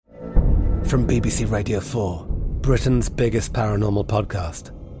From BBC Radio 4, Britain's biggest paranormal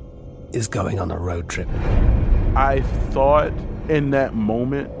podcast is going on a road trip. I thought in that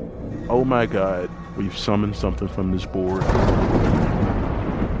moment, oh my God, we've summoned something from this board.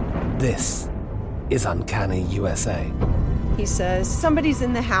 This is Uncanny USA. He says, somebody's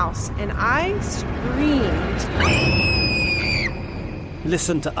in the house, and I screamed.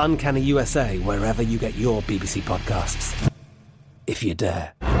 Listen to Uncanny USA wherever you get your BBC podcasts, if you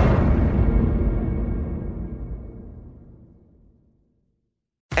dare.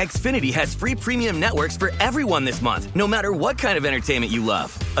 Xfinity has free premium networks for everyone this month, no matter what kind of entertainment you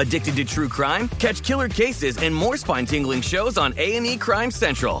love. Addicted to true crime? Catch killer cases and more spine-tingling shows on A&E Crime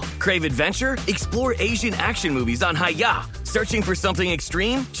Central. Crave adventure? Explore Asian action movies on Hi-YAH. Searching for something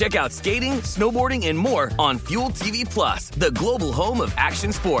extreme? Check out skating, snowboarding, and more on Fuel TV Plus, the global home of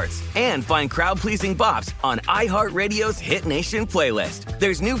action sports. And find crowd-pleasing bops on iHeartRadio's Hit Nation playlist.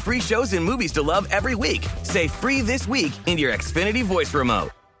 There's new free shows and movies to love every week. Say free this week in your Xfinity voice remote.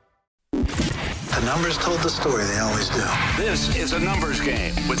 The numbers told the story, they always do. This is a numbers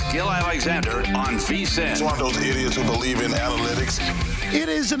game with Gil Alexander on VSiN. It's one of those idiots who believe in analytics. It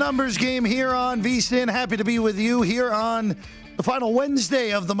is a numbers game here on VSiN. Happy to be with you here on the final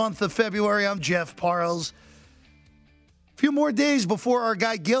Wednesday of the month of February. I'm Jeff Parles. A few more days before our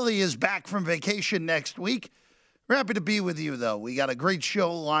guy Gilly is back from vacation next week. We're happy to be with you, though. We got a great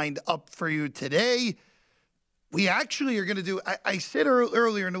show lined up for you today. We actually are going to do, I said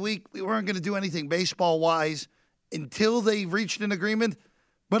earlier in the week, we weren't going to do anything baseball-wise until they reached an agreement,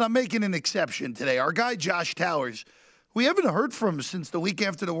 but I'm making an exception today. Our guy Josh Towers, we haven't heard from since the week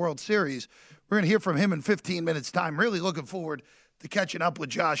after the World Series. We're going to hear from him in 15 minutes' time. Really looking forward to catching up with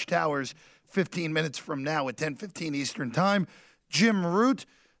Josh Towers 15 minutes from now at 10:15 Eastern Time. Jim Root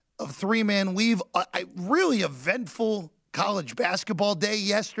of Three Man Weave, a really eventful college basketball day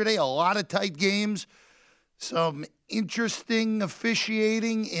yesterday, a lot of tight games. Some interesting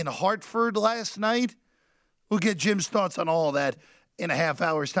officiating in Hartford last night. We'll get Jim's thoughts on all of that in a half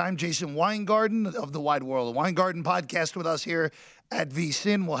hour's time. Jason Weingarten of the Wide World of Weingarten podcast with us here at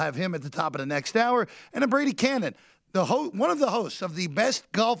VSiN. We'll have him at the top of the next hour. And then Brady Cannon, one of the hosts of the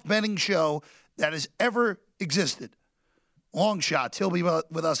best golf betting show that has ever existed. Long shots. He'll be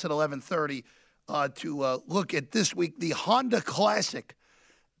with us at 11:30 to look at this week, the Honda Classic,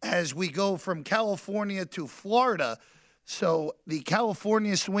 as we go from California to Florida. So the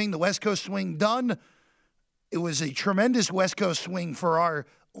California swing, the West Coast swing done. It was a tremendous West Coast swing for our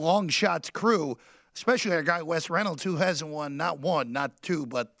long shots crew, especially our guy Wes Reynolds, who hasn't won not one, not two,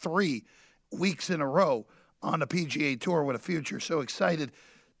 but 3 weeks in a row on the PGA Tour with a future. So excited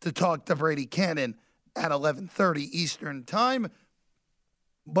to talk to Brady Cannon at 11:30 Eastern Time.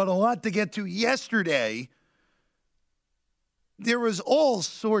 But a lot to get to yesterday. There was all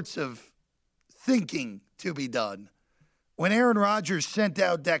sorts of thinking to be done when Aaron Rodgers sent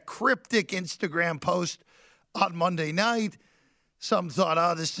out that cryptic Instagram post on Monday night. Some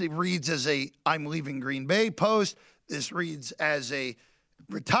thought, this reads as a I'm leaving Green Bay post. This reads as a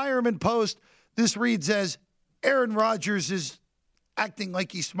retirement post. This reads as Aaron Rodgers is acting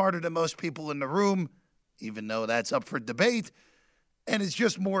like he's smarter than most people in the room, even though that's up for debate. And it's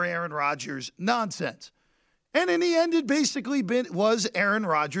just more Aaron Rodgers nonsense. And in the end, it basically was Aaron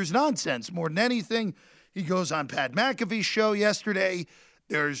Rodgers nonsense. More than anything, he goes on Pat McAfee's show yesterday.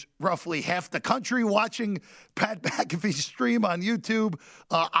 There's roughly half the country watching Pat McAfee's stream on YouTube.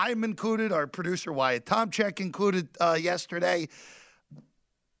 I'm included. Our producer, Wyatt Tomchek, included yesterday.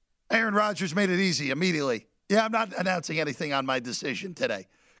 Aaron Rodgers made it easy immediately. Yeah, I'm not announcing anything on my decision today.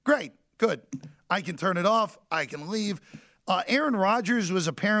 Great. Good. I can turn it off. I can leave. Aaron Rodgers was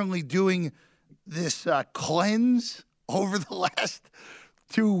apparently doing this cleanse over the last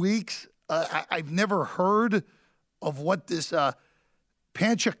 2 weeks. I've never heard of what this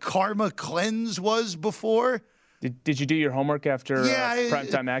Panchakarma cleanse was before. Did you do your homework after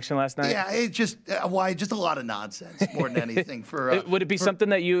primetime action last night? Yeah, it just a lot of nonsense more than anything. Would it be something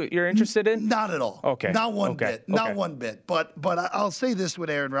that you're interested in? Not at all. Okay. Not one bit. Okay. Not one bit. But I'll say this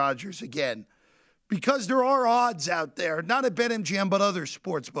with Aaron Rodgers again. Because there are odds out there, not at BetMGM, but other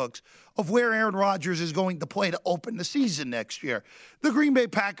sports books, of where Aaron Rodgers is going to play to open the season next year. The Green Bay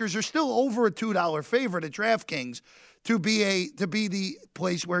Packers are still over a $2 favorite at DraftKings to be the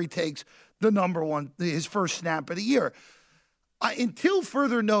place where he takes the number one, his first snap of the year. Until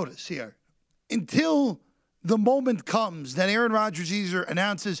further notice here, until the moment comes that Aaron Rodgers either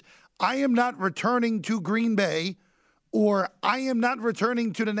announces, I am not returning to Green Bay, or I am not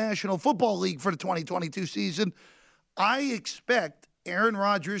returning to the National Football League for the 2022 season, I expect Aaron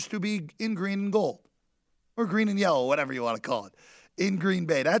Rodgers to be in green and gold, or green and yellow, whatever you want to call it. in Green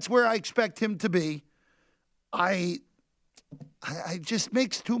Bay. That's where I expect him to be. I just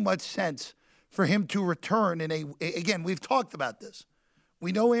makes too much sense for him to return again, we've talked about this.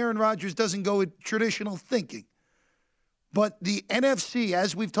 We know Aaron Rodgers doesn't go with traditional thinking. But the NFC,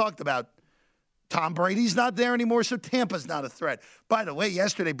 as we've talked about, Tom Brady's not there anymore, so Tampa's not a threat. By the way,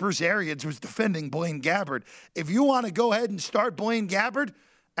 yesterday, Bruce Arians was defending Blaine Gabbert. If you want to go ahead and start Blaine Gabbert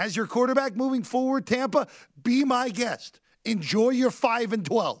as your quarterback moving forward, Tampa, be my guest. Enjoy your 5 and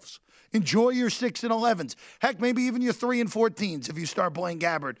 12s. Enjoy your 6 and 11s. Heck, maybe even your 3 and 14s if you start Blaine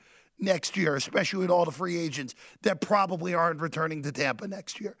Gabbert next year, especially with all the free agents that probably aren't returning to Tampa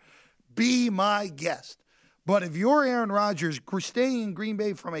next year. Be my guest. But if you're Aaron Rodgers, staying in Green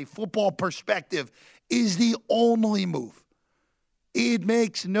Bay from a football perspective is the only move. It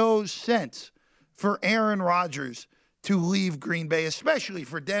makes no sense for Aaron Rodgers to leave Green Bay, especially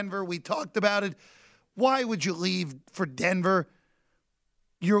for Denver. We talked about it. Why would you leave for Denver?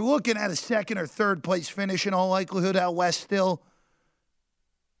 You're looking at a second or third place finish in all likelihood out west still.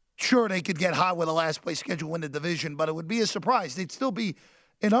 Sure, they could get hot with a last place schedule, win the division, but it would be a surprise. They'd still be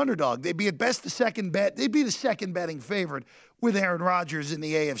an underdog. They'd be at best the second bet. They'd be the second betting favorite with Aaron Rodgers in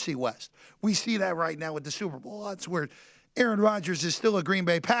the AFC West. We see that right now with the Super Bowl odds where Aaron Rodgers is still a Green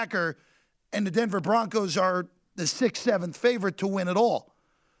Bay Packer and the Denver Broncos are the 6th, 7th favorite to win it all.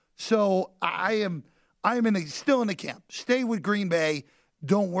 So I am still in the camp. Stay with Green Bay.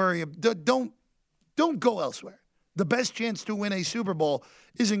 Don't worry. Don't go elsewhere. The best chance to win a Super Bowl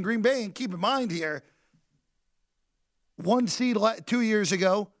is in Green Bay. And keep in mind here, 1 seed 2 years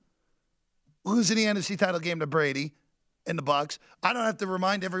ago, losing the NFC title game to Brady and the Bucs. I don't have to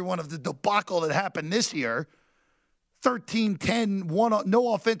remind everyone of the debacle that happened this year. 13-10,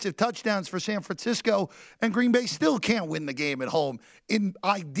 no offensive touchdowns for San Francisco, and Green Bay still can't win the game at home in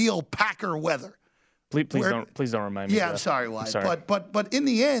ideal Packer weather. Please don't remind me. Yeah, I'm sorry, why? But in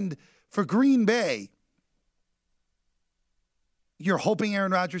the end, for Green Bay, you're hoping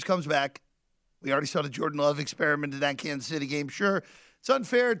Aaron Rodgers comes back. We already saw the Jordan Love experiment in that Kansas City game. Sure, it's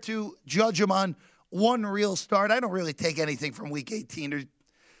unfair to judge him on one real start. I don't really take anything from Week 18.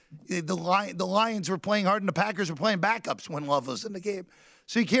 The Lions were playing hard, and the Packers were playing backups when Love was in the game.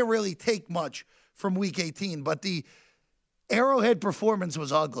 So you can't really take much from Week 18. But the Arrowhead performance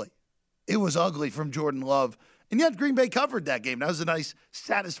was ugly. It was ugly from Jordan Love. And yet Green Bay covered that game. That was a nice,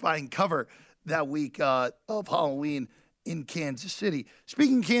 satisfying cover that week of Halloween in Kansas City.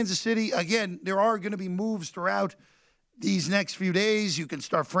 Speaking of Kansas City, again, there are going to be moves throughout these next few days. You can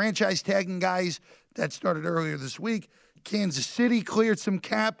start franchise tagging guys. That started earlier this week. Kansas City cleared some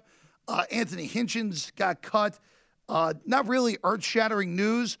cap. Anthony Hitchens got cut. Not really earth-shattering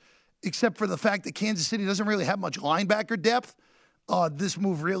news, except for the fact that Kansas City doesn't really have much linebacker depth. This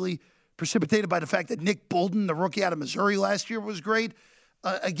move really precipitated by the fact that Nick Bolton, the rookie out of Missouri last year, was great.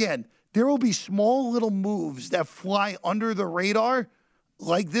 Again, there will be small little moves that fly under the radar,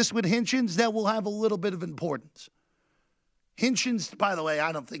 like this with Hitchens, that will have a little bit of importance. Hitchens, by the way,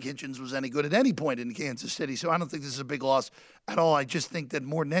 I don't think Hitchens was any good at any point in Kansas City, so I don't think this is a big loss at all. I just think that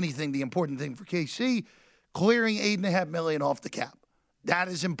more than anything, the important thing for KC, clearing $8.5 million off the cap. That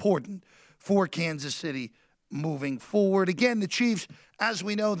is important for Kansas City moving forward. Again, the Chiefs, as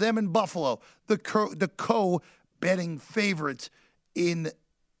we know, them in Buffalo, the co-betting favorites in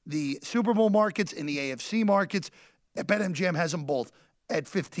the Super Bowl markets, in the AFC markets. BetMGM has them both at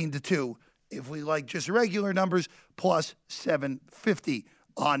 15-2. If we like just regular numbers, plus 750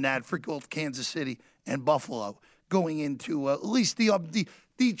 on that for both Kansas City and Buffalo going into at least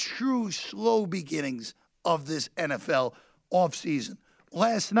the true slow beginnings of this NFL offseason.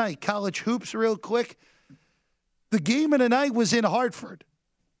 Last night, college hoops real quick. The game of the night was in Hartford,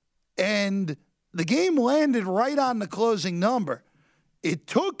 and the game landed right on the closing number. It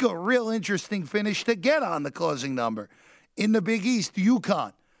took a real interesting finish to get on the closing number. In the Big East,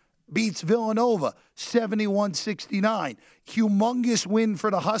 UConn beats Villanova 71-69. Humongous win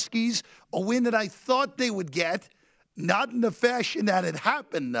for the Huskies, a win that I thought they would get, not in the fashion that it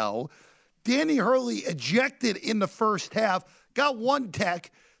happened, though. Danny Hurley ejected in the first half, got one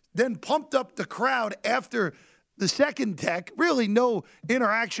tech, then pumped up the crowd after the second tech. Really no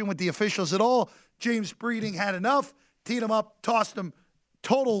interaction with the officials at all. James Breeding had enough, teed him up, tossed him.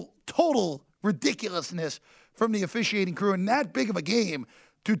 Total ridiculousness from the officiating crew in that big of a game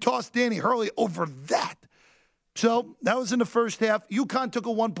to toss Danny Hurley over that. So that was in the first half. UConn took a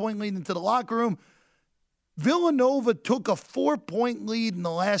 1-point lead into the locker room. Villanova took a 4-point lead in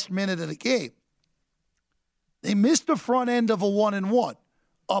the last minute of the game. They missed the front end of a 1-and-1,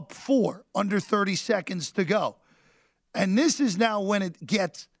 up 4, under 30 seconds to go. And this is now when it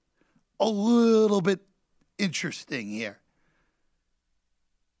gets a little bit interesting here.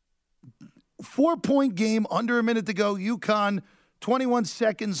 4-point game, under a minute to go. UConn, 21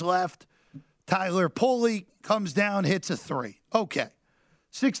 seconds left. Tyler Poley comes down, hits a three. Okay.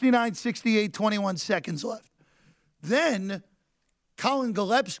 69-68, 21 seconds left. Then Colin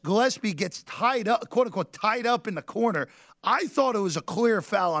Gillespie gets tied up, quote-unquote, tied up in the corner. I thought it was a clear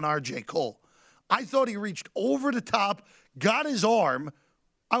foul on R.J. Cole. I thought he reached over the top, got his arm.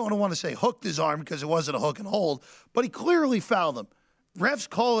 I don't want to say hooked his arm because it wasn't a hook and hold, but he clearly fouled him. Refs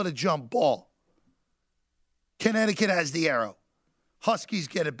call it a jump ball. Connecticut has the arrow. Huskies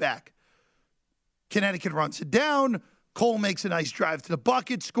get it back. Connecticut runs it down. Cole makes a nice drive to the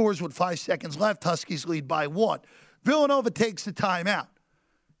bucket, scores with 5 seconds left. Huskies lead by 1. Villanova takes the timeout.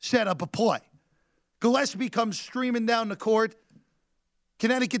 Set up a play. Gillespie comes streaming down the court.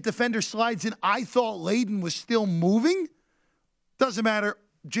 Connecticut defender slides in. I thought Layden was still moving. Doesn't matter.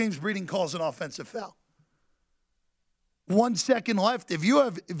 James Breeding calls an offensive foul. 1 second left. If you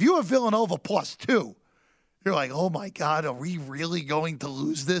have Villanova +2, you're like, oh my God, are we really going to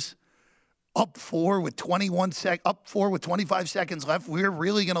lose this? Up 4 with 25 seconds left. We're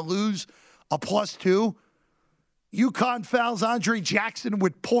really going to lose a +2. UConn fouls Andre Jackson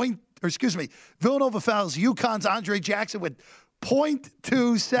with Villanova fouls UConn's Andre Jackson with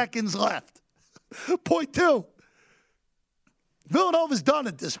 0.2 seconds left. 0.2. Villanova's done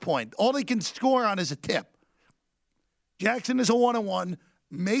at this point. All they can score on is a tip. Jackson is a 1-on-1,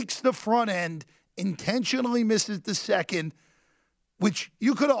 makes the front end, intentionally misses the second, which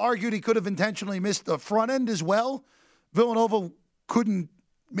you could have argued he could have intentionally missed the front end as well. Villanova couldn't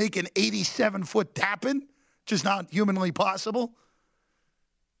make an 87-foot tap-in, just not humanly possible.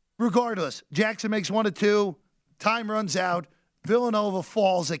 Regardless, Jackson makes 1 of 2. Time runs out. Villanova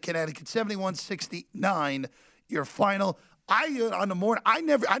falls at Connecticut, 71-69. Your final. I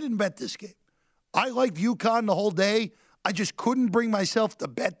didn't bet this game. I liked UConn the whole day. I just couldn't bring myself to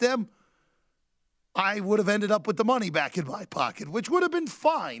bet them. I would have ended up with the money back in my pocket, which would have been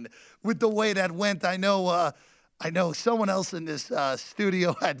fine with the way that went. I know someone else in this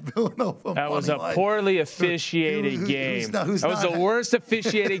studio had Villanova. That was a poorly officiated game. That was the worst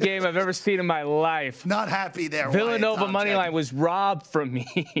officiated game I've ever seen in my life. Not happy there. Villanova money line was robbed from me.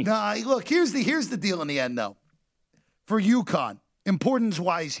 Nah, look, here's the deal in the end, though. For UConn,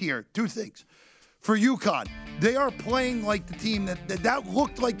 importance-wise here, 2 things. For UConn, they are playing like the team that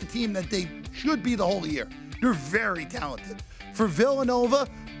looked like the team that they should be the whole year. They're very talented. For Villanova,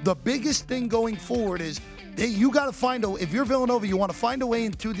 the biggest thing going forward is you got to find if you're Villanova, you want to find a way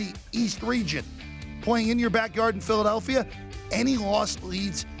into the East region. Playing in your backyard in Philadelphia, any loss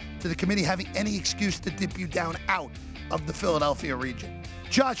leads to the committee having any excuse to dip you down out of the Philadelphia region.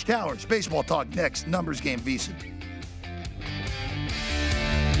 Josh Towers, Baseball Talk next. Numbers Game, VSiN.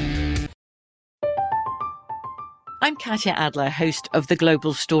 I'm Katya Adler, host of The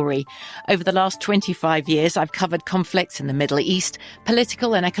Global Story. Over the last 25 years, I've covered conflicts in the Middle East,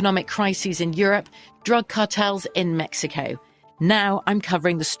 political and economic crises in Europe, drug cartels in Mexico. Now I'm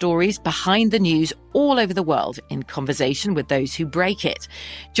covering the stories behind the news all over the world in conversation with those who break it.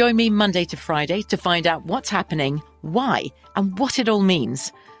 Join me Monday to Friday to find out what's happening, why, and what it all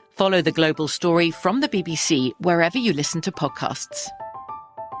means. Follow The Global Story from the BBC wherever you listen to podcasts.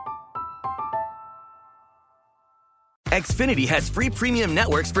 Xfinity has free premium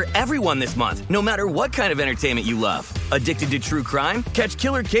networks for everyone this month, no matter what kind of entertainment you love. Addicted to true crime? Catch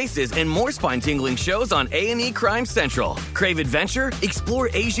killer cases and more spine-tingling shows on A&E Crime Central. Crave adventure? Explore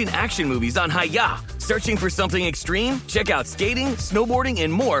Asian action movies on Hi-YAH. Searching for something extreme? Check out skating, snowboarding,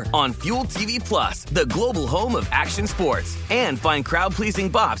 and more on Fuel TV Plus, the global home of action sports. And find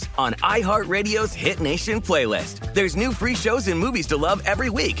crowd-pleasing bops on iHeartRadio's Hit Nation playlist. There's new free shows and movies to love every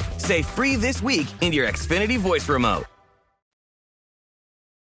week. Say free this week in your Xfinity voice remote.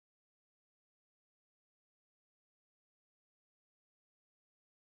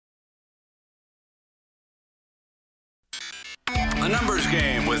 A Numbers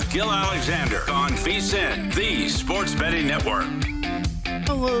Game with Gil Alexander on VSiN, the Sports Betting Network.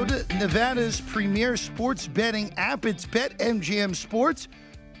 Download Nevada's premier sports betting app. It's BetMGM Sports.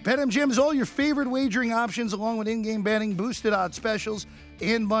 BetMGM has all your favorite wagering options along with in-game betting, boosted odds specials,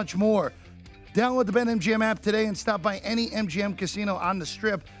 and much more. Download the BetMGM app today and stop by any MGM casino on the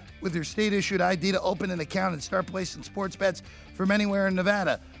Strip with your state-issued ID to open an account and start placing sports bets from anywhere in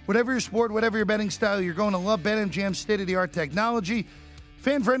Nevada. Whatever your sport, whatever your betting style, you're going to love BetMGM's state-of-the-art technology.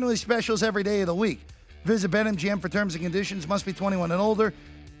 Fan-friendly specials every day of the week. Visit BetMGM for terms and conditions. Must be 21 and older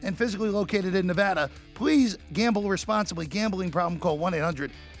and physically located in Nevada. Please gamble responsibly. Gambling problem, call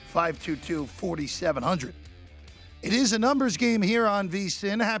 1-800-522-4700. It is a numbers game here on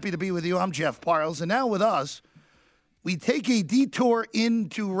VSiN. Happy to be with you. I'm Jeff Parles. And now with us, we take a detour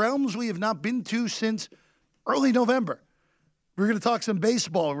into realms we have not been to since early November. We're going to talk some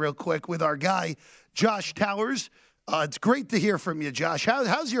baseball real quick with our guy, Josh Towers. It's great to hear from you, Josh.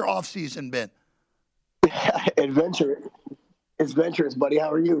 How's your offseason been? Adventurous, buddy.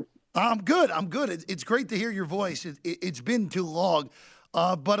 How are you? I'm good. It's great to hear your voice. It's been too long.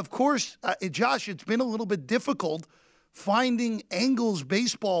 But, of course, Josh, it's been a little bit difficult finding angles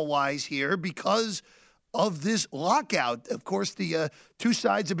baseball-wise here because of this lockout. Of course, the two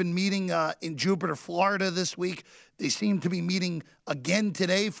sides have been meeting in Jupiter, Florida this week. They seem to be meeting again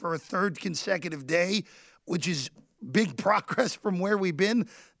today for a third consecutive day, which is big progress from where we've been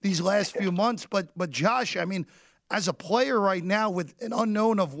these last few months. But Josh, I mean, as a player right now with an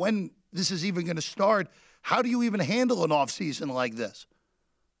unknown of when this is even going to start, how do you even handle an offseason like this?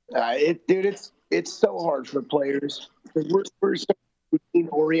 It's so hard for players because we're so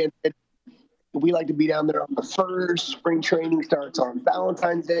routine-oriented. We like to be down there on the first. Spring training starts on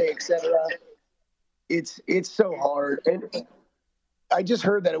Valentine's Day, etc. It's so hard. And I just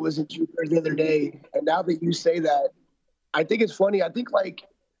heard that it was in Jupiter the other day. And now that you say that, I think it's funny. I think, like,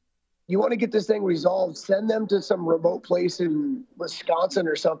 you want to get this thing resolved, send them to some remote place in Wisconsin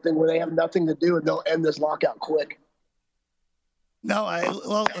or something where they have nothing to do, and they'll end this lockout quick.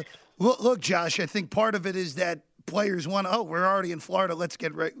 No, look, Josh, I think part of it is that players want, we're already in Florida, let's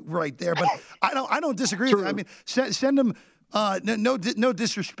get right there. But I don't disagree with that. I mean, send them, no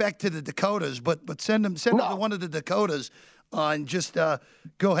disrespect to the Dakotas, but send them to one of the Dakotas and just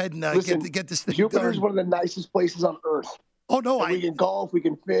go ahead and get this thing Jupiter's done. One of the nicest places on earth. Oh, no. We can golf, we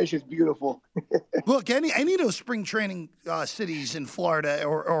can fish. It's beautiful. Look, any of those spring training cities in Florida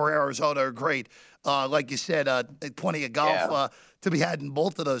or Arizona are great. Like you said, plenty of golf to be had in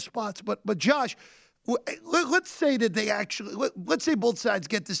both of those spots. But Josh, let's say that let's say both sides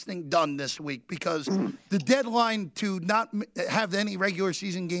get this thing done this week because the deadline to not have any regular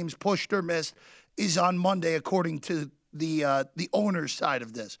season games pushed or missed is on Monday, according to the owner's side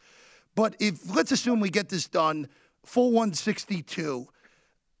of this. But let's assume we get this done, full 162.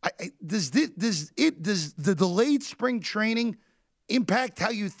 Does the delayed spring training impact how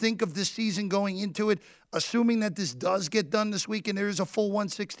you think of this season going into it, assuming that this does get done this week and there is a full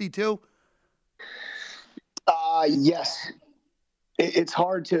 162? Yes. It's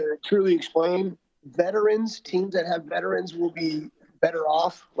hard to truly explain. Teams that have veterans will be better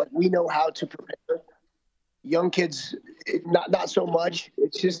off. Like, we know how to prepare. Young kids, not so much.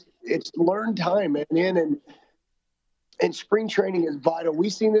 It's learn time, and spring training is vital. We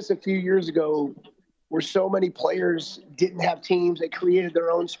seen this a few years ago where so many players didn't have teams. They created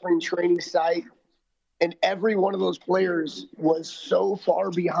their own spring training site, and every one of those players was so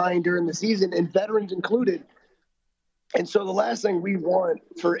far behind during the season, and veterans included. And so the last thing we want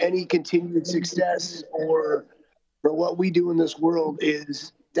for any continued success or for what we do in this world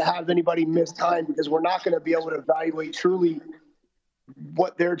is to have anybody miss time, because we're not going to be able to evaluate truly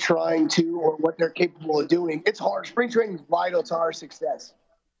what they're trying to or what they're capable of doing. It's hard. Spring training is vital to our success.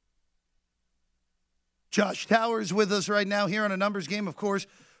 Josh Towers with us right now here on A Numbers Game, of course,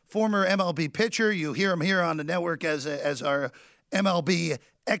 former MLB pitcher. You hear him here on the network as our MLB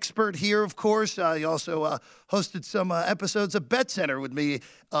expert here, of course. He also hosted some episodes of Bet Center with me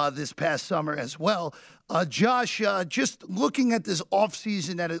this past summer as well. Josh, just looking at this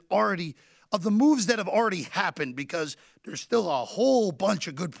offseason that is already – of the moves that have already happened, because there's still a whole bunch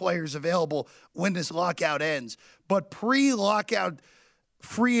of good players available when this lockout ends. But pre-lockout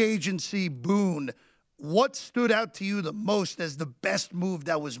free agency boon, what stood out to you the most as the best move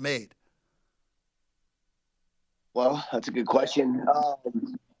that was made? Well, that's a good question.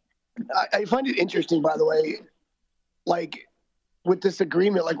 I find it interesting, by the way, like with this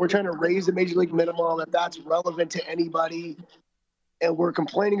agreement, like we're trying to raise the major league minimum, if that's relevant to anybody. And we're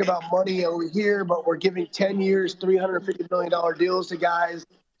complaining about money over here, but we're giving 10 years, $350 million deals to guys.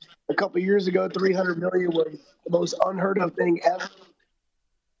 A couple of years ago, $300 million was the most unheard of thing ever.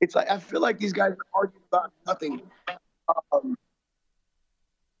 It's like, I feel like these guys are arguing about nothing.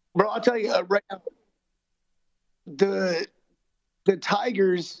 Bro, I'll tell you right now, the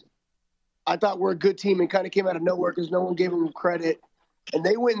Tigers, I thought were a good team and kind of came out of nowhere because no one gave them credit. And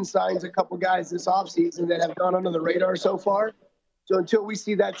they went and signed a couple guys this offseason that have gone under the radar so far. So until we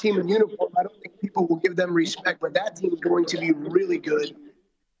see that team in uniform, I don't think people will give them respect, but that team is going to be really good.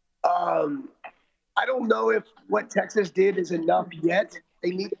 I don't know if what Texas did is enough yet.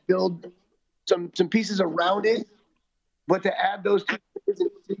 They need to build some pieces around it, but to add those two pieces in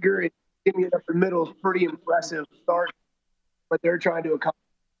Seager and Jimmy up the middle is pretty impressive start, what they're trying to accomplish.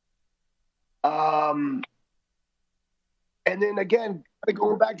 And then again,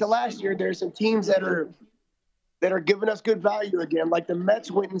 going back to last year, there's some teams that are that are giving us good value again. Like the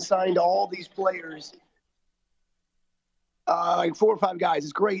Mets went and signed all these players, like 4 or 5 guys.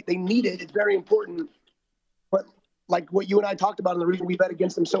 It's great. They need it. It's very important. But like what you and I talked about, and the reason we bet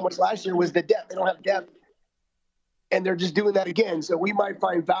against them so much last year was the depth. They don't have depth. And they're just doing that again. So we might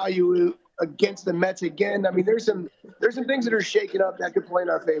find value against the Mets again. I mean, there's some things that are shaking up that could play in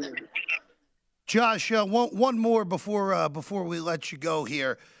our favor. Josh, one more before we let you go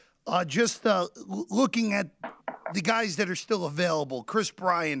here. Just looking at the guys that are still available, Chris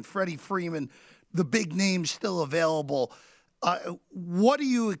Bryant, Freddie Freeman, the big names still available. What do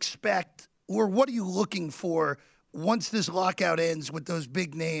you expect, or what are you looking for once this lockout ends with those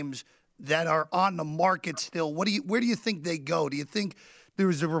big names that are on the market still? Where do you think they go? Do you think there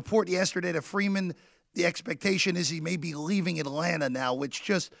was a report yesterday that Freeman, the expectation is he may be leaving Atlanta now, which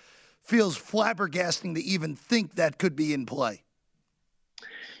just feels flabbergasting to even think that could be in play?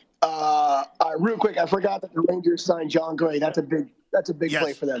 Real quick, I forgot that the Rangers signed John Gray. That's a big yes.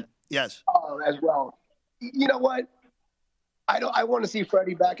 play for them. Yes. As well. You know what? I want to see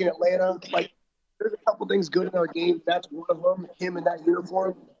Freddie back in Atlanta. Like, there's a couple things good in our game. That's one of them. Him in that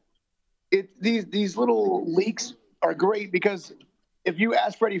uniform. These little leaks are great because if you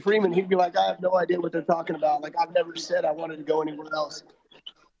ask Freddie Freeman, he'd be like, I have no idea what they're talking about. Like, I've never said I wanted to go anywhere else.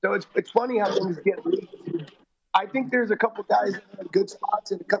 So it's funny how things get leaked. I think there's a couple guys that are in good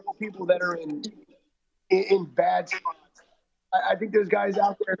spots and a couple people that are in bad spots. I think there's guys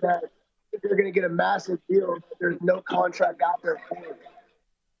out there that they're going to get a massive deal. But there's no contract out there for them.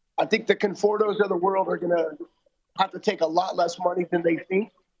 I think the Confortos of the world are going to have to take a lot less money than they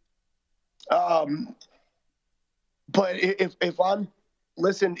think. But if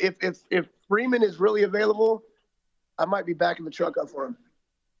Freeman is really available, I might be backing the truck up for him.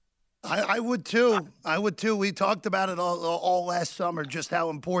 I would too. We talked about it all last summer, just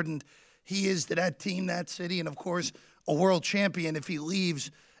how important he is to that team, that city, and of course, a world champion if he leaves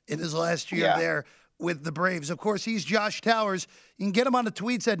in his last year there with the Braves. Of course, he's Josh Towers. You can get him on the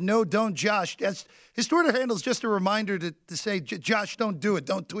tweets at No Don't Josh. His Twitter handle is just a reminder to say, Josh, don't do it.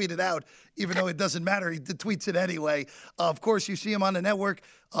 Don't tweet it out, even though it doesn't matter. He tweets it anyway. Of course, you see him on the network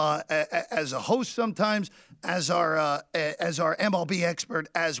as a host sometimes, as our MLB expert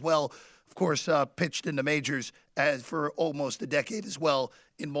as well. Of course, pitched in the majors for almost a decade as well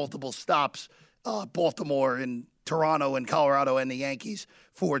in multiple stops, Baltimore and Toronto and Colorado and the Yankees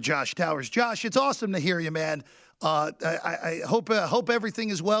for Josh Towers. Josh, it's awesome to hear you, man. I hope everything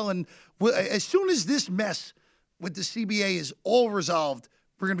is well. And as soon as this mess with the CBA is all resolved,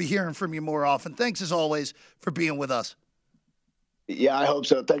 we're going to be hearing from you more often. Thanks, as always, for being with us. Yeah, I hope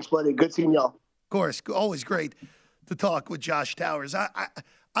so. Thanks, buddy. Good seeing y'all. Of course. Always great to talk with Josh Towers. I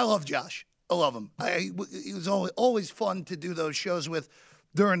love Josh. I love him. It was always fun to do those shows with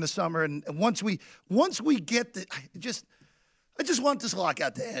during the summer. And once we get I just want this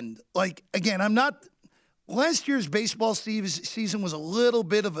lockout to end. Like, again, last year's baseball season was a little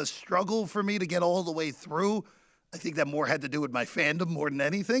bit of a struggle for me to get all the way through. I think that more had to do with my fandom more than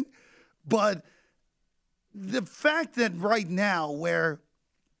anything. But the fact that right now, where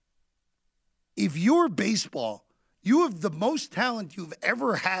if you're baseball, you have the most talent you've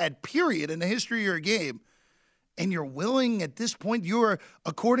ever had, period, in the history of your game, and you're willing at this point, you're,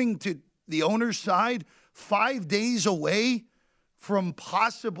 according to the owner's side, 5 days away from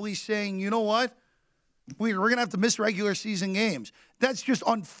possibly saying, you know what, we're going to have to miss regular season games. That's just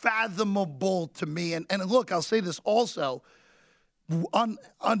unfathomable to me. And look, I'll say this also, on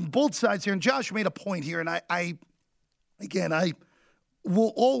both sides here, and Josh made a point here, and I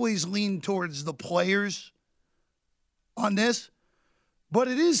will always lean towards the players on this, but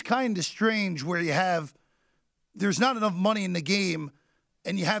it is kind of strange where there's not enough money in the game,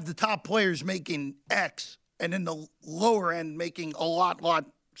 and you have the top players making X, and then the lower end making a lot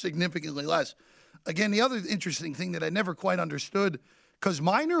significantly less. Again, the other interesting thing that I never quite understood, because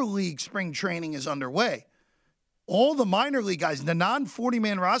minor league spring training is underway. All the minor league guys, the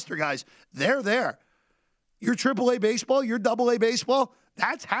non-40-man roster guys, they're there. Your AAA baseball, your AA baseball,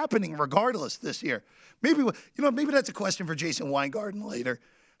 that's happening regardless this year. Maybe that's a question for Jason Weingarten later.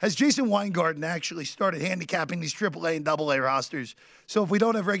 Has Jason Weingarten actually started handicapping these AAA and AA rosters? So if we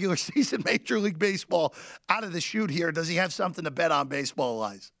don't have regular season Major League Baseball out of the chute here, does he have something to bet on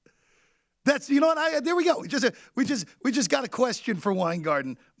baseball-wise? That's, there we go. We just got a question for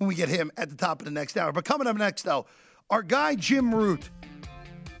Weingarten when we get him at the top of the next hour. But coming up next, though, our guy Jim Root,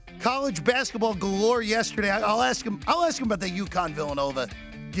 college basketball galore yesterday. I'll ask him about the UConn-Villanova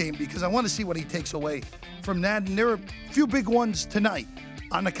game because I want to see what he takes away from that. And there are a few big ones tonight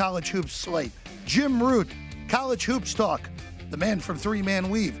on the College Hoops slate. Jim Root, College Hoops Talk, the man from Three Man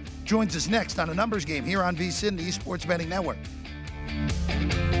Weave. joins us next on A Numbers Game here on VSiN, the Esports Betting Network.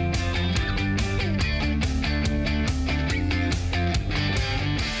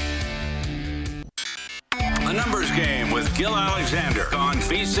 A Numbers Game with Gil Alexander on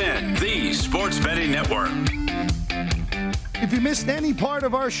VSiN, the Sports Betting Network. If you missed any part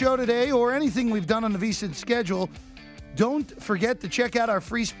of our show today or anything we've done on the VSiN schedule, don't forget to check out our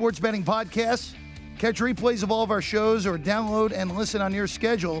free sports betting podcasts. Catch replays of all of our shows or download and listen on your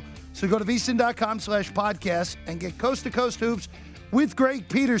schedule. So go to vsin.com/podcast and get Coast to Coast Hoops with Greg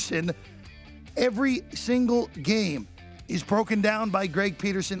Peterson. Every single game is broken down by Greg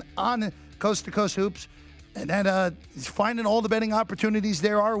Peterson on Coast to Coast Hoops. And then he's finding all the betting opportunities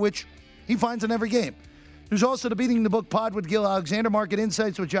there are, which he finds in every game. There's also the Beating the Book pod with Gil Alexander, Market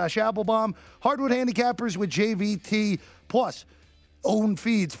Insights with Josh Applebaum, Hardwood Handicappers with JVT, plus own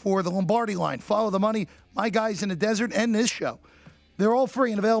feeds for the Lombardi Line, Follow the Money, My Guys in the Desert, and this show. They're all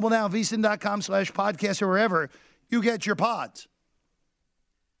free and available now at vsin.com/podcast or wherever you get your pods.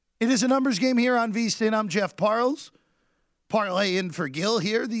 It is a numbers game here on VSiN. I'm Jeff Parles. Parlay in for Gil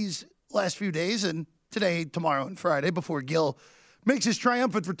here these last few days, and today, tomorrow, and Friday before Gil makes his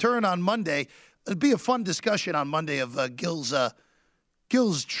triumphant return on Monday. It'd be a fun discussion on Monday of Gil's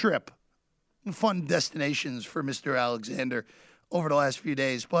trip. Fun destinations for Mr. Alexander over the last few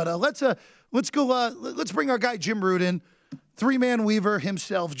days. But let's bring our guy Jim Root in. Three-man weaver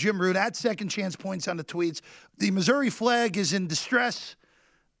himself, Jim Root, at Second Chance Points on the tweets. The Missouri flag is in distress.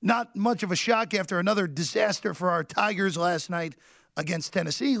 Not much of a shock after another disaster for our Tigers last night against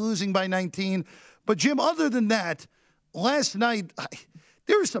Tennessee, losing by 19. But, Jim, other than that, last night,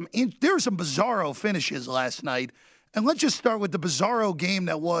 there were some bizarro finishes last night. And let's just start with the bizarro game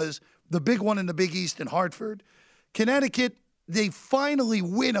that was the big one in the Big East in Hartford. Connecticut, they finally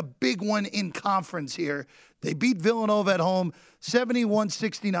win a big one in conference here. They beat Villanova at home,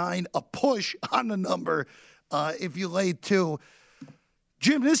 71-69, a push on the number if you laid two.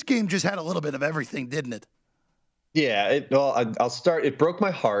 Jim, this game just had a little bit of everything, didn't it? Yeah, I'll start. It broke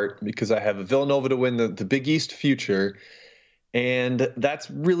my heart because I have a Villanova to win the Big East future, and that's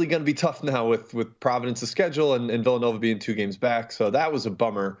really going to be tough now with Providence's schedule and Villanova being 2 games back. So that was a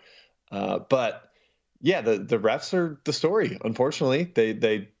bummer. But yeah, the refs are the story. Unfortunately,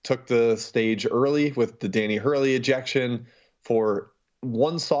 they took the stage early with the Danny Hurley ejection for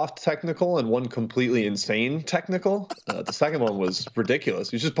one soft technical and one completely insane technical. The second one was ridiculous.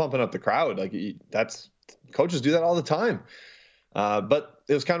 He was just pumping up the crowd. Coaches do that all the time. But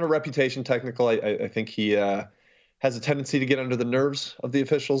it was kind of a reputation technical. I think he has a tendency to get under the nerves of the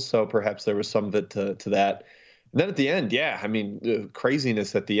officials, so perhaps there was some of it to that. And then at the end,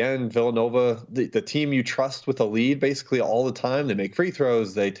 craziness at the end. Villanova, the team you trust with a lead basically all the time. They make free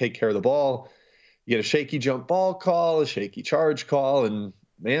throws. They take care of the ball. You get a shaky jump ball call, a shaky charge call, and,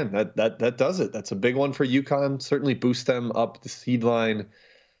 man, that does it. That's a big one for UConn. Certainly boost them up the seed line.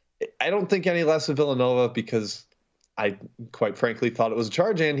 I don't think any less of Villanova because I, quite frankly, thought it was a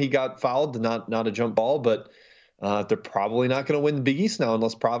charge, and he got fouled, not a jump ball, but they're probably not going to win the Big East now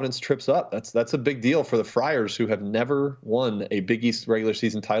unless Providence trips up. That's a big deal for the Friars, who have never won a Big East regular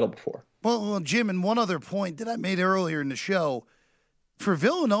season title before. Well, Jim, and one other point that I made earlier in the show, for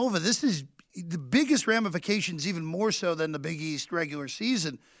Villanova, this is the biggest ramifications, even more so than the Big East regular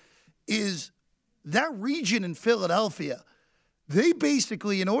season, is that region in Philadelphia. They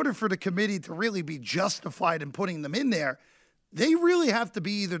basically, in order for the committee to really be justified in putting them in there, they really have to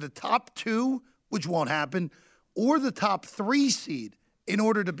be either the top 2, which won't happen, or the top 3 seed in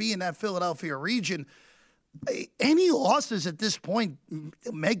order to be in that Philadelphia region. Any losses at this point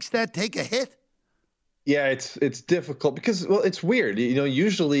makes that take a hit. Yeah, it's difficult because, well, it's weird.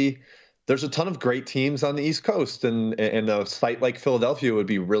 Usually there's a ton of great teams on the East Coast, and a site like Philadelphia would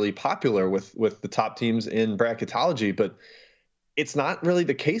be really popular with the top teams in bracketology, but it's not really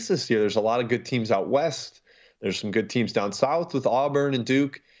the case this year. There's a lot of good teams out west. There's some good teams down south with Auburn and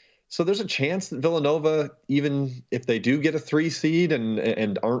Duke. So there's a chance that Villanova, even if they do get a 3 seed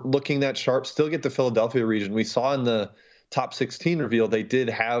and aren't looking that sharp, still get the Philadelphia region. We saw in the top 16 reveal, they did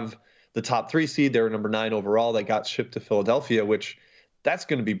have the top 3 seed. They were number 9 overall. They got shipped to Philadelphia, which that's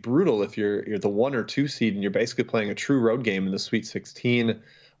going to be brutal if you're the 1 or 2 seed and you're basically playing a true road game in the Sweet 16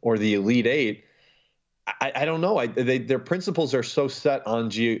 or the Elite 8. I don't know. Their principles are so set on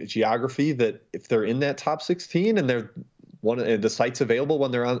geography that if they're in that top 16 and they're the site's available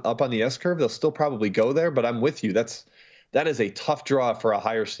when they're up on the S-curve, they'll still probably go there. But I'm with you. That is a tough draw for a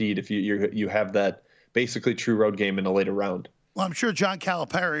higher seed if you have that basically true road game in a later round. Well, I'm sure John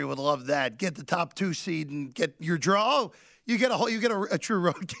Calipari would love that. Get the top 2 seed and get your draw. Oh, you get a true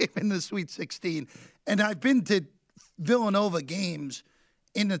road game in the Sweet 16. And I've been to Villanova games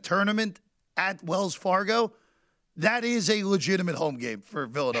in the tournament at Wells Fargo, that is a legitimate home game for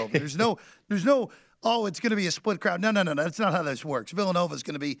Villanova. There's no, oh, it's going to be a split crowd. No. That's not how this works. Villanova is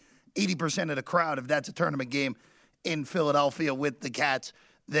going to be 80% of the crowd if that's a tournament game in Philadelphia with the Cats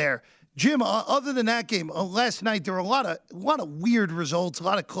there. Jim, other than that game, last night there were a lot of weird results, a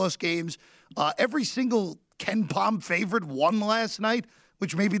lot of close games. Every single KenPom favorite won last night,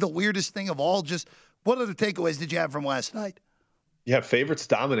 which may be the weirdest thing of all. Just what other takeaways did you have from last night? Yeah, favorites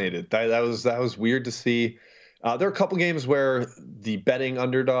dominated. That was weird to see. There were a couple games where the betting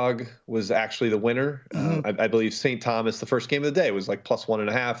underdog was actually the winner. I believe St. Thomas, the first game of the day, was like plus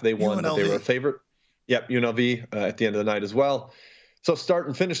 1.5. They won, but they were a favorite. Yep, UNLV at the end of the night as well. So start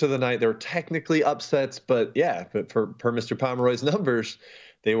and finish of the night, there were technically upsets, but per Mr. Pomeroy's numbers,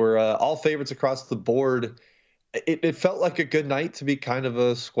 they were all favorites across the board. It felt like a good night to be kind of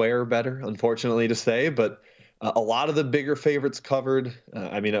a square better, unfortunately to say, but a lot of the bigger favorites covered.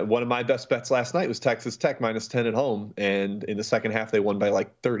 One of my best bets last night was Texas Tech -10 at home, and in the second half they won by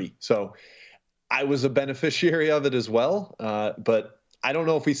like 30. So I was a beneficiary of it as well, but I don't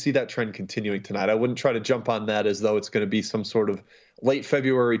know if we see that trend continuing tonight. I wouldn't try to jump on that as though it's going to be some sort of late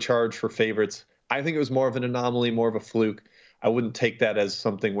February charge for favorites. I think it was more of an anomaly, more of a fluke. I wouldn't take that as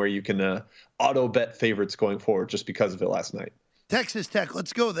something where you can auto bet favorites going forward just because of it last night. Texas Tech,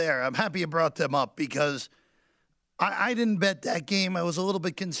 let's go there. I'm happy you brought them up because I didn't bet that game. I was a little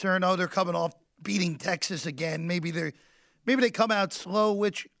bit concerned. Oh, they're coming off beating Texas again. Maybe they come out slow,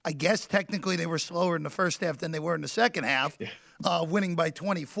 which I guess technically they were slower in the first half than they were in the second half, winning by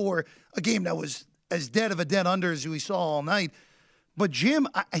 24, a game that was as dead of a dead under as we saw all night. But, Jim,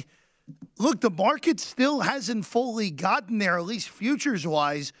 look, the market still hasn't fully gotten there, at least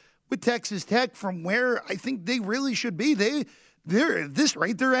futures-wise, with Texas Tech from where I think they really should be. They're at this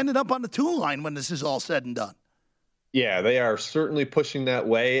rate, they're ended up on the 2 line when this is all said and done. Yeah, they are certainly pushing that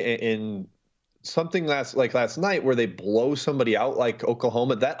way. In something like last night where they blow somebody out like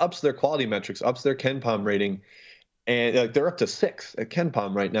Oklahoma, that ups their quality metrics, ups their KenPom rating. And they're up to 6 at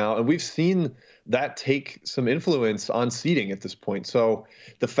KenPom right now. And we've seen that take some influence on seeding at this point. So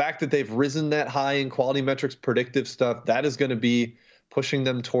the fact that they've risen that high in quality metrics, predictive stuff, that is going to be pushing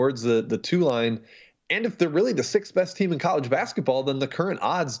them towards the 2 line. And if they're really the 6th best team in college basketball, then the current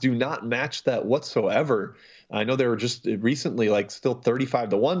odds do not match that whatsoever. I know they were just recently still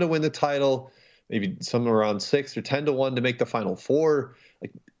 35-1 to win the title, maybe somewhere around 6 or 10-1 to make the Final Four.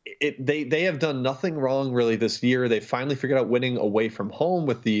 They have done nothing wrong really this year. They finally figured out winning away from home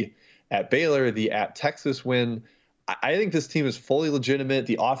with the at Baylor, the at Texas win. I think this team is fully legitimate.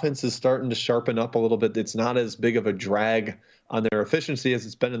 The offense is starting to sharpen up a little bit. It's not as big of a drag on their efficiency as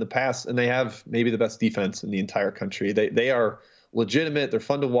it's been in the past, and they have maybe the best defense in the entire country. They are legitimate. They're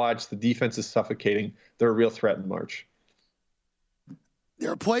fun to watch. The defense is suffocating. They're a real threat in March.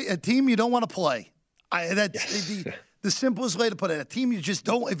 They're a team you don't want to play. The simplest way to put it. A team you just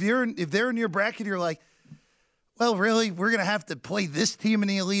don't. If they're in your bracket, you're like, well, really, we're going to have to play this team in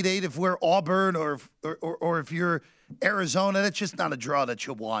the Elite Eight if we're Auburn or if you're Arizona. That's just not a draw that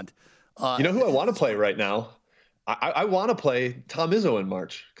you want. You know who I want to play right now? I want to play Tom Izzo in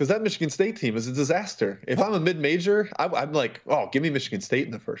March because that Michigan State team is a disaster. If I'm a mid-major, I'm like, oh, give me Michigan State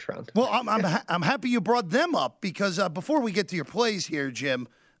in the first round. Well, I'm happy you brought them up because before we get to your plays here, Jim,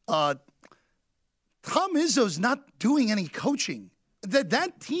 Tom Izzo's not doing any coaching.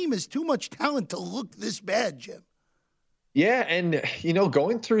 That team is too much talent to look this bad, Jim. Yeah, and,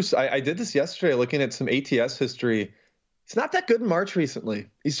 going through – I did this yesterday looking at some ATS history. He's not that good in March recently.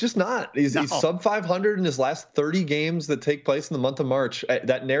 He's just not. He's sub 500 in his last 30 games that take place in the month of March.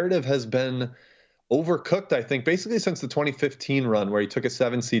 That narrative has been overcooked, I think, basically since the 2015 run where he took a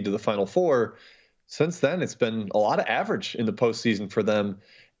 7 seed to the Final Four. Since then, it's been a lot of average in the postseason for them.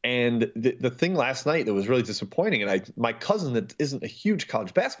 And the thing last night that was really disappointing, and my cousin that isn't a huge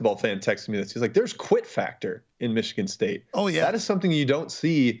college basketball fan texted me this. He's like, there's quit factor in Michigan State. Oh, yeah. That is something you don't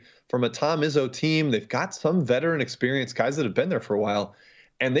see from a Tom Izzo team. They've got some veteran experience, guys that have been there for a while,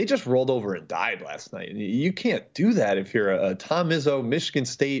 and they just rolled over and died last night. You can't do that if you're a Tom Izzo, Michigan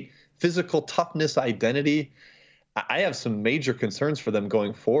State, physical toughness identity. I have some major concerns for them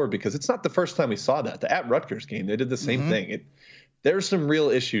going forward because it's not the first time we saw that. The at Rutgers game, they did the same thing. There's some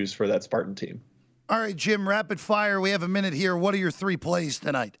real issues for that Spartan team. All right, Jim, rapid fire. We have a minute here. What are your 3 plays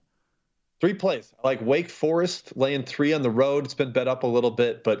tonight? 3 plays. I like Wake Forest laying 3 on the road. It's been bet up a little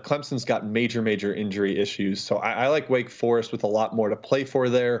bit, but Clemson's got major injury issues. So I like Wake Forest with a lot more to play for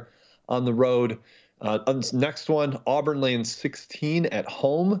there on the road. Next one, Auburn laying 16 at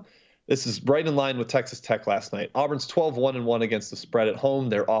home. This is right in line with Texas Tech last night. Auburn's 12-1-1 against the spread at home.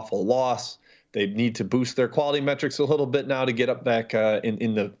 Their awful loss. They need to boost their quality metrics a little bit now to get up back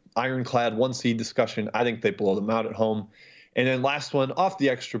in the ironclad 1 seed discussion. I think they blow them out at home. And then last one, off the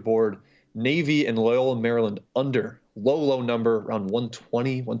extra board, Navy and Loyola Maryland under. Low number, around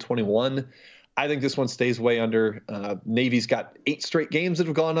 120, 121. I think this one stays way under. Navy's got 8 straight games that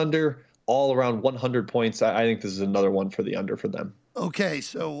have gone under, all around 100 points. I think this is another one for the under for them. Okay,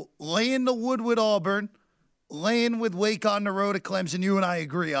 so laying the wood with Auburn, laying with Wake on the road at Clemson. You and I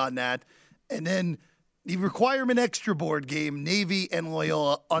agree on that. And then the requirement extra board game, Navy and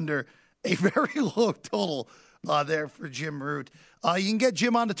Loyola under a very low total there for Jim Root. You can get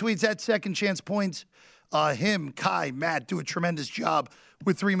Jim on the tweets at Second Chance Points. Him, Kai, Matt do a tremendous job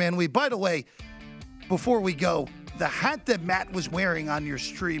with Three-Man Weave. By the way, before we go, the hat that Matt was wearing on your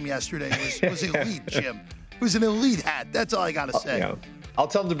stream yesterday was elite, Jim. It was an elite hat. That's all I got to say. Yeah. I'll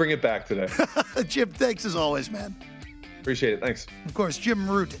tell him to bring it back today. Jim, thanks as always, man. Appreciate it. Thanks. Of course, Jim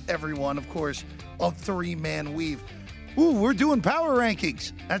Root, everyone, of course, of Three-Man Weave. Ooh, we're doing power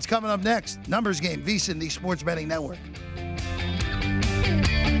rankings. That's coming up next. Numbers Game, VSiN, the Sports Betting Network.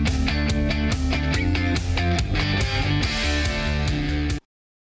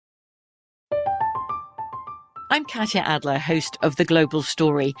 I'm Katya Adler, host of The Global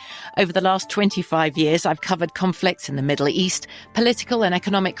Story. Over the last 25 years, I've covered conflicts in the Middle East, political and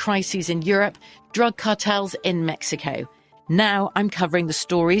economic crises in Europe, drug cartels in Mexico. Now I'm covering the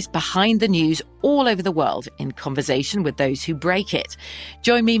stories behind the news all over the world in conversation with those who break it.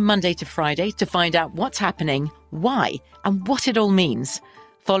 Join me Monday to Friday to find out what's happening, why, and what it all means.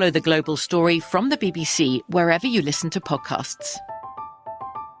 Follow The Global Story from the BBC wherever you listen to podcasts.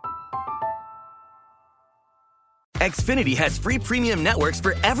 Xfinity has free premium networks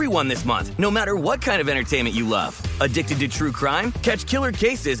for everyone this month, no matter what kind of entertainment you love. Addicted to true crime? Catch killer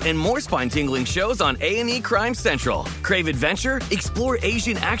cases and more spine-tingling shows on A&E Crime Central. Crave adventure? Explore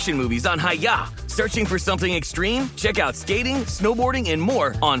Asian action movies on Hi-YAH. Searching for something extreme? Check out skating, snowboarding, and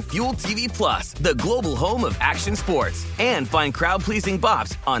more on Fuel TV Plus, the global home of action sports. And find crowd-pleasing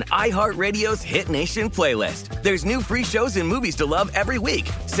bops on iHeartRadio's Hit Nation playlist. There's new free shows and movies to love every week.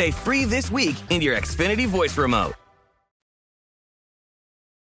 Say free this week in your Xfinity voice remote.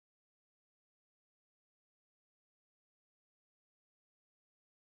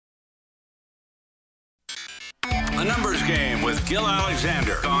 A Numbers Game with Gil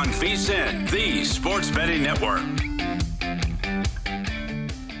Alexander on VSiN, the Sports Betting Network.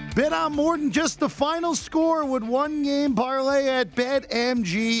 Bet on more than just the final score with One Game Parlay at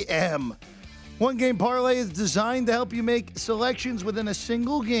BetMGM. One Game Parlay is designed to help you make selections within a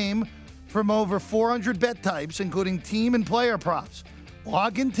single game from over 400 bet types, including team and player props.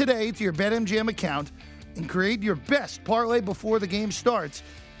 Log in today to your BetMGM account and create your best parlay before the game starts.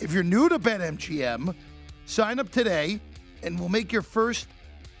 If you're new to BetMGM, sign up today, and we'll make your first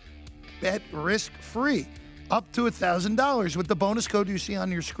bet risk-free, up to $1,000 with the bonus code you see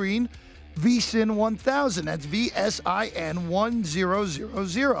on your screen, VSIN1000. That's VSIN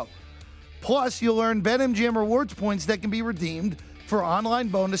 1000. Plus, you'll earn BetMGM rewards points that can be redeemed for online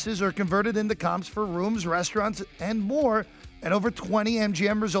bonuses or converted into comps for rooms, restaurants, and more at over 20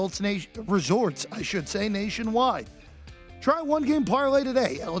 MGM resorts nationwide. Try One Game Parlay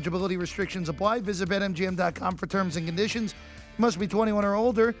today. Eligibility restrictions apply. Visit BetMGM.com for terms and conditions. You must be 21 or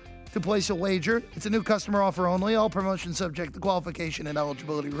older to place a wager. It's a new customer offer only. All promotions subject to qualification and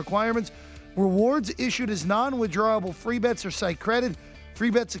eligibility requirements. Rewards issued as non-withdrawable free bets or site credit.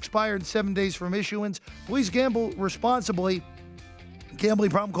 Free bets expire in 7 days from issuance. Please gamble responsibly. Gambling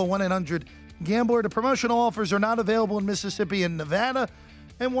problem, call 1-800-GAMBLER. The promotional offers are not available in Mississippi and Nevada.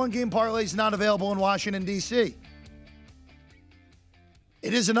 And One Game Parlay is not available in Washington, D.C.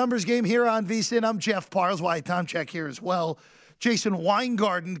 It is a numbers game here on VSiN. I'm Jeff Parles. Wyatt Tomchek here as well. Jason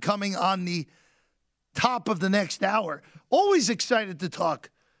Weingarten coming on the top of the next hour. Always excited to talk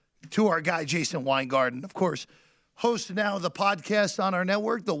to our guy, Jason Weingarten. Of course, host now of the podcast on our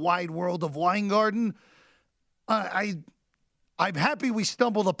network, The Wide World of Weingarten. I'm happy we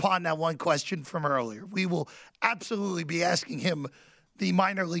stumbled upon that one question from earlier. We will absolutely be asking him the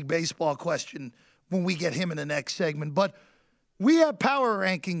minor league baseball question when we get him in the next segment. But we have power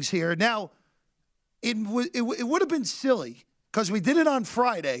rankings here. Now, it would have been silly because we did it on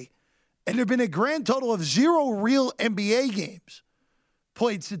Friday, and there have been a grand total of 0 real NBA games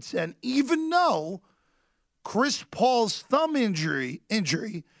played since then, even though Chris Paul's thumb injury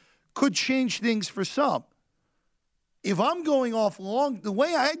could change things for some. If I'm going off the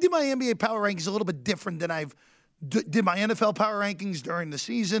way I did my NBA power rankings a little bit different than I've did my NFL power rankings during the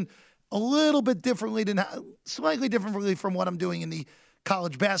season. A little bit differently slightly differently from what I'm doing in the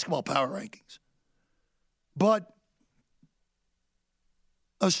college basketball power rankings. But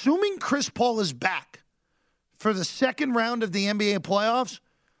assuming Chris Paul is back for the second round of the NBA playoffs,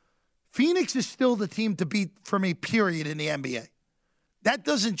 Phoenix is still the team to beat for me, period, in the NBA. That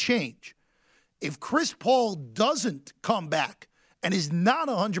doesn't change. If Chris Paul doesn't come back and is not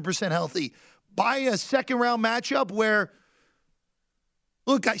 100% healthy by a second-round matchup where,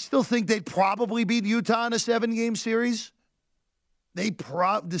 look, I still think they'd probably beat Utah in a 7-game series.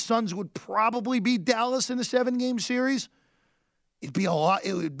 The Suns would probably beat Dallas in a 7-game series. It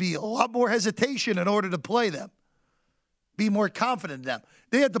would be a lot more hesitation in order to play them. Be more confident in them.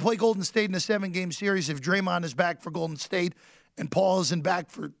 They had to play Golden State in a 7-game series. If Draymond is back for Golden State and Paul isn't back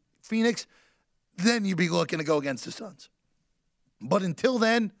for Phoenix, then you'd be looking to go against the Suns. But until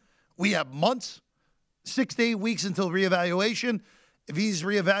then, we have months, 6 to 8 weeks until reevaluation. If he's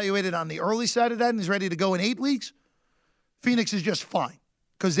reevaluated on the early side of that and he's ready to go in 8 weeks, Phoenix is just fine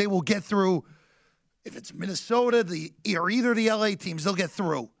because they will get through. If it's Minnesota or either of the LA teams, they'll get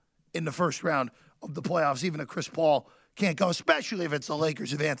through in the first round of the playoffs, even if Chris Paul can't go, especially if it's the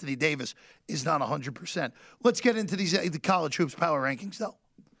Lakers, if Anthony Davis is not 100%. Let's get into the college hoops power rankings, though.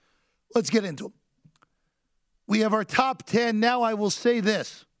 Let's get into them. We have our top 10. Now I will say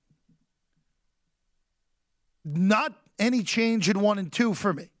this. Not any change in 1 and 2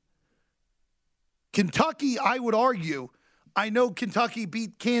 for me. Kentucky, I would argue, I know Kentucky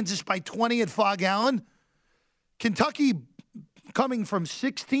beat Kansas by 20 at Fog Allen. Kentucky coming from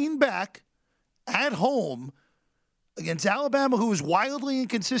 16 back at home against Alabama, who is wildly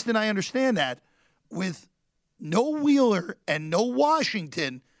inconsistent, I understand that, with no Wheeler and no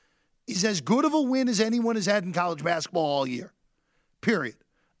Washington, is as good of a win as anyone has had in college basketball all year, period.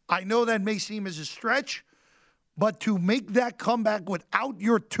 I know that may seem as a stretch, but to make that comeback without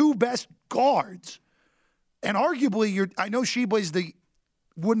your two best guards, and arguably, I know Sheba is the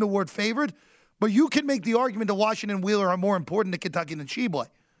Wooden Award favorite, but you can make the argument that Washington and Wheeler are more important to Kentucky than Sheba.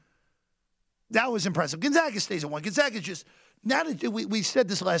 That was impressive. Gonzaga stays at 1. Gonzaga just, now that we said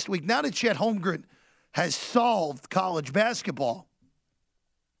this last week, now that Chet Holmgren has solved college basketball,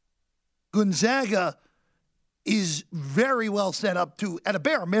 Gonzaga is very well set up to, at a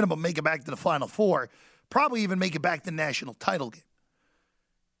bare minimum, make it back to the Final Four, probably even make it back to the national title game.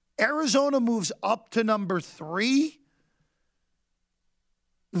 Arizona moves up to number 3.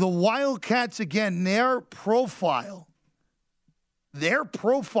 The Wildcats, again, their profile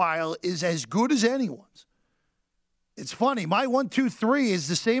is as good as anyone's. It's funny. My 1, 2, 3 is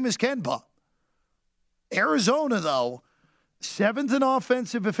the same as KenPom. Arizona, though, 7th in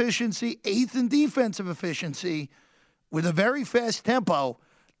offensive efficiency, 8th in defensive efficiency, with a very fast tempo.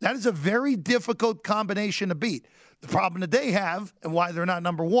 That is a very difficult combination to beat. The problem that they have, and why they're not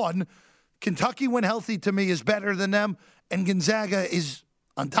number 1, Kentucky, when healthy, to me, is better than them, and Gonzaga is,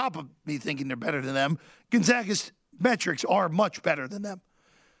 on top of me thinking they're better than them, Gonzaga's metrics are much better than them.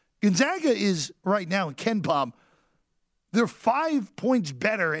 Gonzaga is, right now, in KenPom, they're 5 points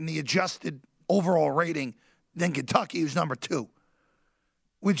better in the adjusted overall rating than Kentucky, who's number 2.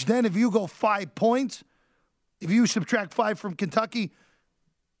 Which then, if you go 5 points, if you subtract 5 from Kentucky,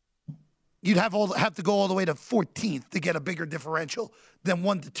 you'd have to go all the way to 14th to get a bigger differential than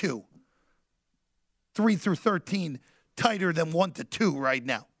 1 to 2. 3 through 13, tighter than 1 to 2 right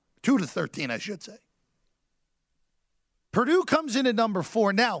now. 2 to 13, I should say. Purdue comes in at number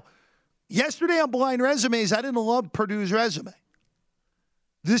 4. Now, yesterday on Blind Resumes, I didn't love Purdue's resume.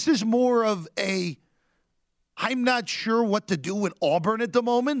 This is more of I'm not sure what to do with Auburn at the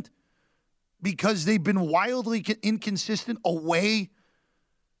moment because they've been wildly inconsistent away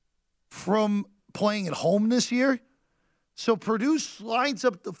from playing at home this year. So Purdue slides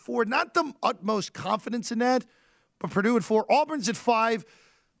up to 4. Not the utmost confidence in that, but Purdue at 4. Auburn's at 5.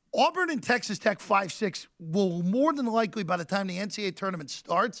 Auburn and Texas Tech 5-6 will more than likely, by the time the NCAA tournament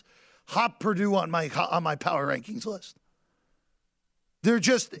starts, hop Purdue on my power rankings list. They're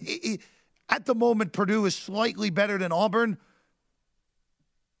just, at the moment, Purdue is slightly better than Auburn.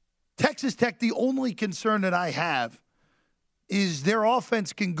 Texas Tech, the only concern that I have is their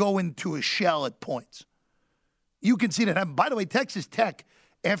offense can go into a shell at points. You can see that happen. By the way, Texas Tech,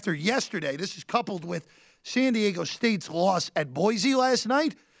 after yesterday, this is coupled with San Diego State's loss at Boise last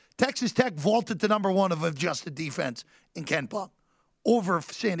night, Texas Tech vaulted to number 1 of adjusted defense in KenPom over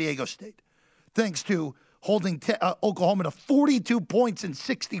San Diego State, thanks to holding Oklahoma to 42 points in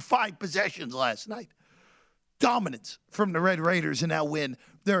 65 possessions last night. Dominance from the Red Raiders in that win.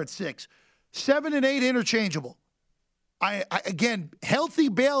 They're at 6. 7 and 8 interchangeable. Again, healthy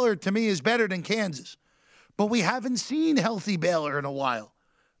Baylor to me is better than Kansas, but we haven't seen healthy Baylor in a while.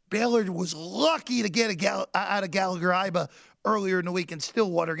 Baylor was lucky to get out of Gallagher-Iba earlier in the week in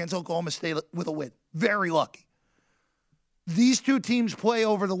Stillwater against Oklahoma State with a win. Very lucky. These two teams play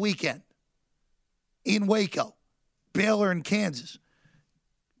over the weekend in Waco, Baylor and Kansas.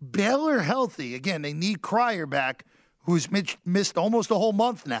 Baylor healthy. Again, they need Cryer back, who's missed almost a whole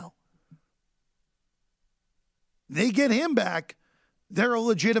month now. They get him back, they're a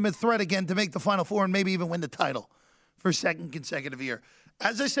legitimate threat again to make the Final Four and maybe even win the title for a second consecutive year.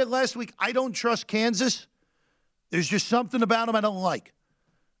 As I said last week, I don't trust Kansas. There's just something about them I don't like.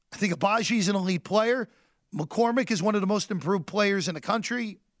 I think Abaji's an elite player. McCormick is one of the most improved players in the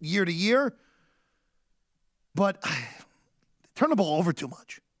country year to year. But they turn the ball over too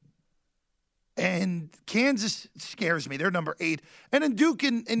much. And Kansas scares me. They're number 8. And then Duke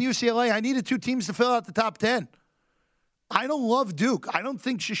and UCLA, I needed two teams to fill out the top 10. I don't love Duke. I don't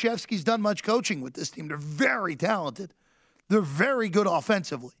think Krzyzewski's done much coaching with this team. They're very talented. They're very good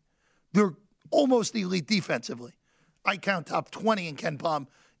offensively. They're almost elite defensively. I count top 20 in Ken Palm.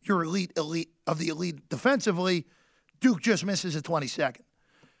 You're elite of the elite defensively. Duke just misses at 22nd.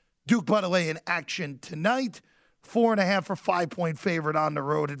 Duke, by the way, in action tonight. 4.5 or 5-point favorite on the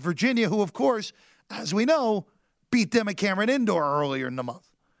road at Virginia, who, of course, as we know, beat them at Cameron Indoor earlier in the month.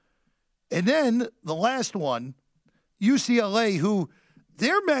 And then the last one, UCLA, who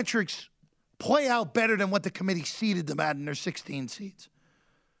their metrics play out better than what the committee seeded them at in their 16 seeds.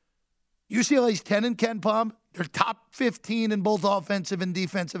 UCLA's 10 in Ken Palm. They're top 15 in both offensive and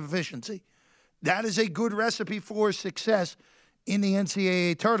defensive efficiency. That is a good recipe for success in the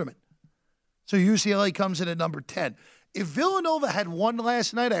NCAA tournament. So UCLA comes in at number 10. If Villanova had won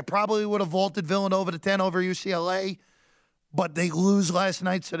last night, I probably would have vaulted Villanova to 10 over UCLA. But they lose last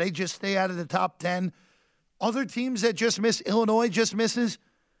night, so they just stay out of the top 10. Other teams that just miss, Illinois just misses.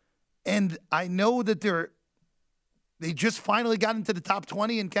 And I know that they just finally got into the top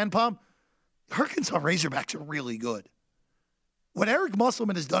 20 in Ken Palm. Arkansas Razorbacks are really good. What Eric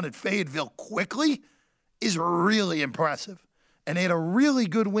Musselman has done at Fayetteville quickly is really impressive. And they had a really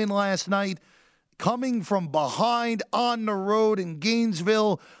good win last night, coming from behind on the road in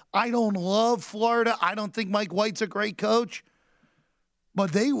Gainesville. I don't love Florida. I don't think Mike White's a great coach.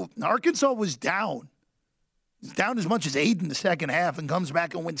 But Arkansas was down. Down as much as 8 in the second half and comes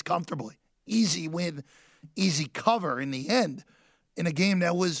back and wins comfortably. Easy win, easy cover in the end in a game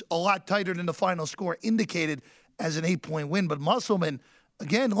that was a lot tighter than the final score indicated as an 8-point win. But Musselman,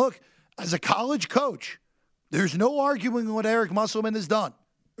 again, look, as a college coach, there's no arguing what Eric Musselman has done.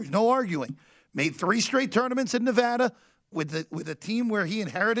 There's no arguing. Made 3 straight tournaments in Nevada with a team where he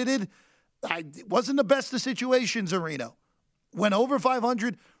inherited it. It wasn't the best of situations, Reno. Went over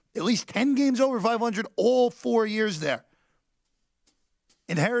 500, at least 10 games over 500 all 4 years there.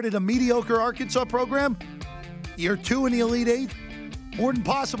 Inherited a mediocre Arkansas program. Year 2 in the Elite 8. More than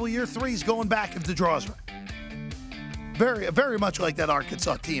possible, year 3 is going back if the draws right. Very, very much like that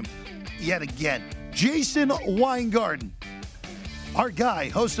Arkansas team yet again. Jason Weingarten, our guy,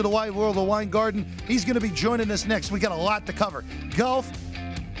 host of the Wide World of Weingarten. He's going to be joining us next. We got a lot to cover. Golf,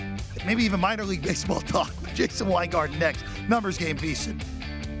 maybe even minor league baseball talk with Jason Weingarten next. Numbers Game, VSiN.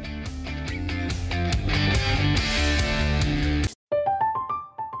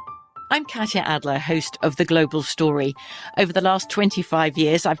 I'm Katya Adler, host of The Global Story. Over the last 25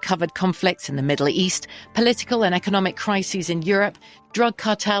 years, I've covered conflicts in the Middle East, political and economic crises in Europe, drug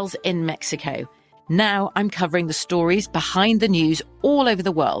cartels in Mexico. Now I'm covering the stories behind the news all over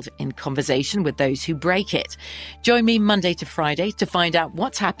the world in conversation with those who break it. Join me Monday to Friday to find out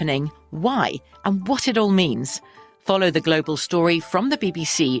what's happening, why, and what it all means. Follow The Global Story from the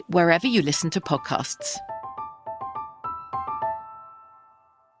BBC wherever you listen to podcasts.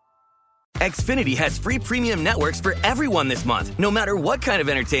 Xfinity has free premium networks for everyone this month, no matter what kind of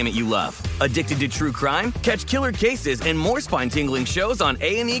entertainment you love. Addicted to true crime? Catch killer cases and more spine-tingling shows on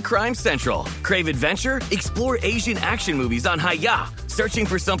A&E Crime Central. Crave adventure? Explore Asian action movies on Hi-YAH. Searching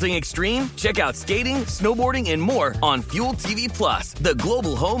for something extreme? Check out skating, snowboarding, and more on Fuel TV Plus, the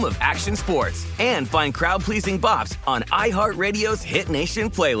global home of action sports. And find crowd-pleasing bops on iHeartRadio's Hit Nation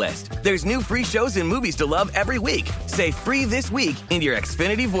playlist. There's new free shows and movies to love every week. Say free this week in your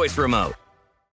Xfinity voice remote.